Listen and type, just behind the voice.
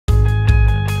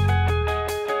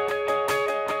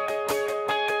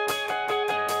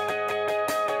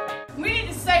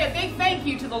thank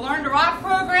you to the Learn to Rock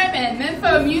program and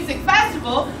Mempho Music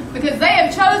Festival because they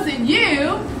have chosen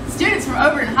you, students from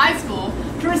Overton High School,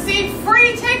 to receive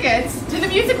free tickets to the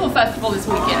musical festival this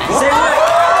weekend.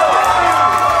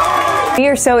 We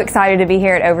are so excited to be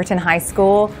here at Overton High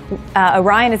School.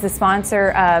 Orion is the sponsor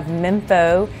of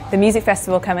Mempho, the music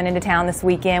festival coming into town this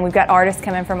weekend. We've got artists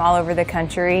coming from all over the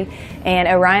country, and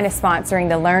Orion is sponsoring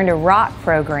the Learn to Rock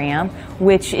program,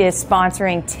 which is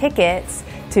sponsoring tickets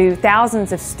to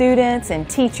thousands of students and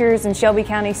teachers in Shelby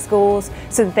County schools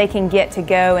so that they can get to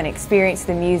go and experience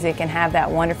the music and have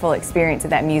that wonderful experience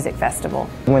at that music festival.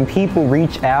 When people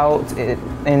reach out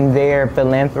in their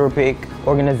philanthropic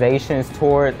organizations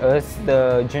toward us,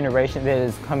 the generation that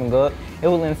is coming up, it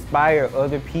will inspire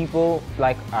other people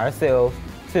like ourselves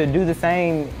to do the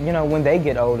same, you know, when they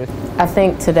get older. I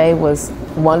think today was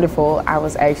wonderful. I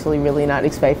was actually really not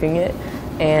expecting it,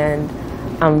 and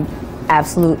I'm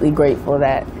absolutely grateful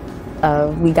that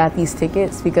we got these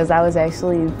tickets because I was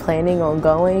actually planning on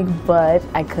going, but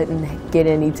I couldn't get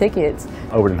any tickets.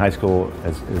 Overton High School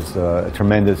is a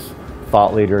tremendous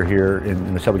thought leader here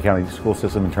in the Shelby County school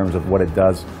system in terms of what it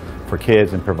does for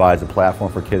kids and provides a platform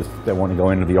for kids that want to go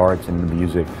into the arts and into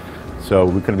music. So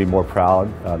we couldn't be more proud.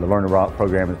 The Learn to Rock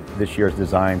program this year is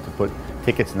designed to put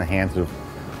tickets in the hands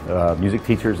of music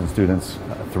teachers and students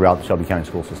throughout the Shelby County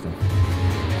school system.